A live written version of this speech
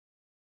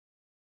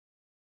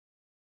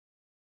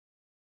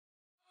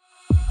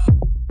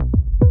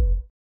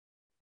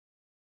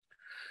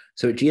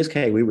So at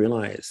GSK, we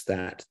realized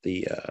that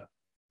the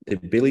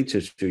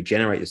ability to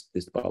generate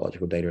this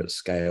biological data at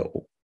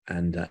scale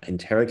and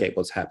interrogate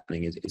what's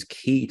happening is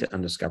key to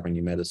undiscovering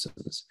new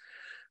medicines.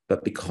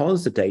 But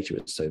because the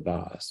data is so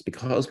vast,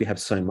 because we have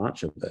so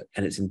much of it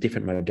and it's in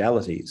different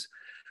modalities,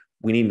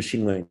 we need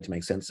machine learning to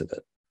make sense of it.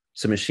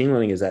 So machine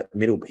learning is that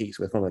middle piece,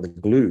 we're kind of like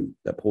the glue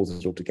that pulls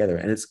it all together.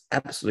 And it's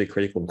absolutely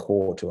critical and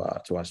core to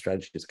our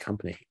strategy as a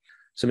company.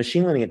 So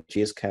machine learning at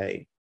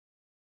GSK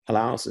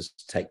allows us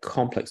to take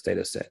complex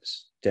data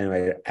sets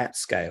generated at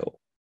scale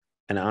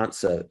and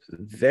answer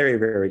very,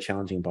 very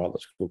challenging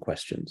biological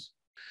questions.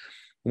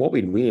 What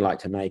we'd really like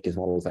to make is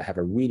models that have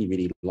a really,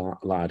 really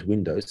large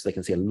window so they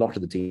can see a lot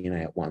of the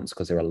DNA at once,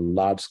 because there are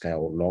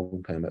large-scale,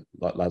 long-term,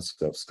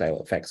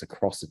 large-scale effects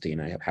across the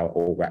DNA of how it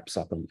all wraps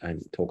up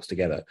and talks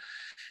together.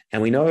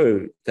 And we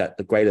know that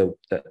the greater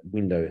that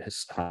window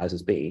size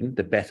has been,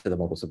 the better the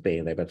models have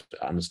been. They're able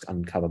to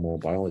uncover more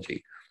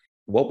biology.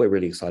 What we're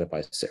really excited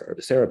by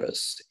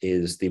Cerebras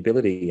is the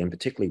ability, and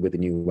particularly with the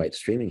new weight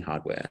streaming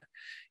hardware,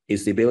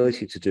 is the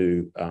ability to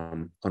do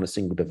on a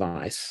single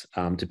device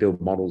to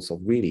build models of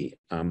really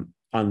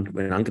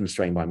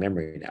unconstrained by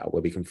memory now,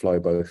 where we can flow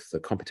both the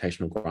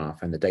computational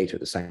graph and the data at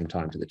the same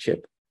time to the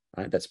chip.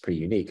 Right? That's pretty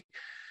unique.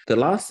 The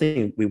last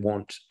thing we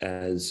want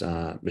as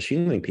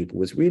machine learning people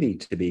was really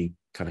to be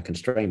kind of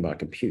constrained by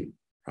compute,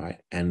 right?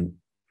 And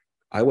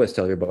I always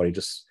tell everybody,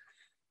 just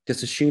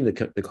assume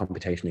that the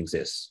computation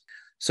exists.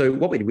 So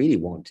what we really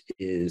want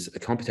is a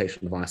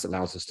computational device that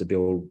allows us to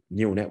build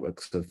neural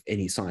networks of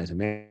any size and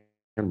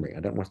memory.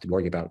 I don't want to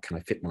worry about, can I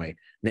fit my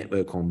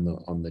network on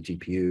the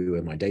GPU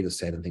and my data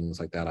set and things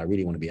like that. I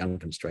really want to be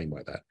unconstrained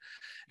by that.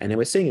 And then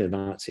we're seeing an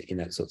advance in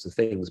that sorts of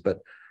things. But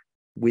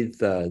with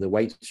the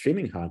weight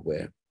streaming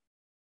hardware,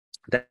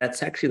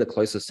 that's actually the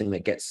closest thing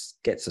that gets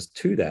us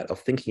to that, of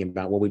thinking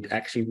about, well, we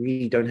actually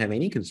really don't have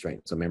any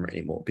constraints on memory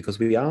anymore, because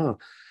we are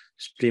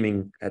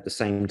streaming at the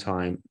same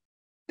time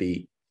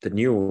the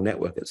neural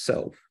network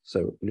itself.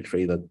 So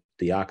literally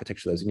the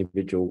architecture of those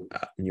individual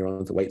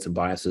neurons, the weights and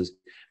biases,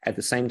 at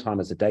the same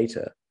time as the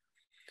data.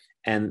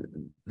 And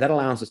that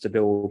allows us to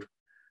build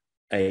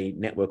a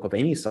network of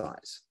any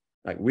size,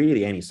 like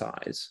really any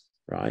size,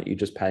 right? You're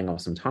just paying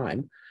off some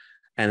time.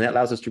 And that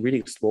allows us to really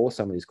explore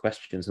some of these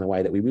questions in a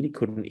way that we really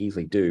couldn't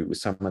easily do with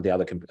some of the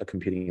other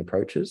computing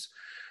approaches.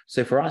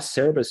 So for us,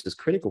 Cerebras is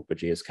critical for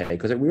GSK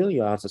because it really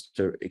allows us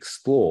to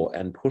explore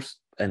and push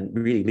and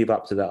really live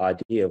up to the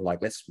idea of,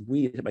 like, let's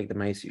really make the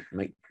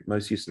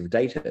most use of the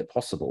data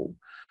possible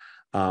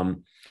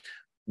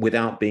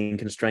without being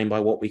constrained by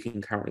what we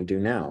can currently do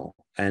now.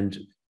 And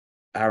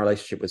our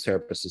relationship with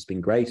Cerebras has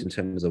been great in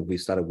terms of we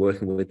started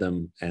working with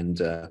them,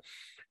 and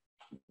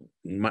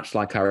much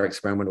like our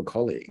experimental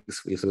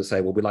colleagues, we sort of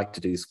say, well, we'd like to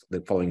do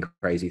the following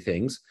crazy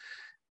things.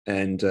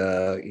 And,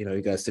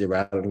 you guys sit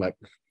around and like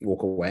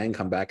walk away and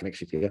come back and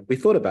actually figure, we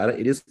thought about it.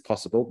 It is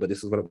possible, but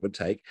this is what it would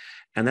take.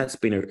 And that's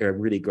been a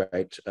really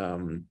great,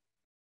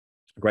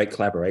 great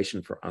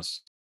collaboration for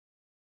us.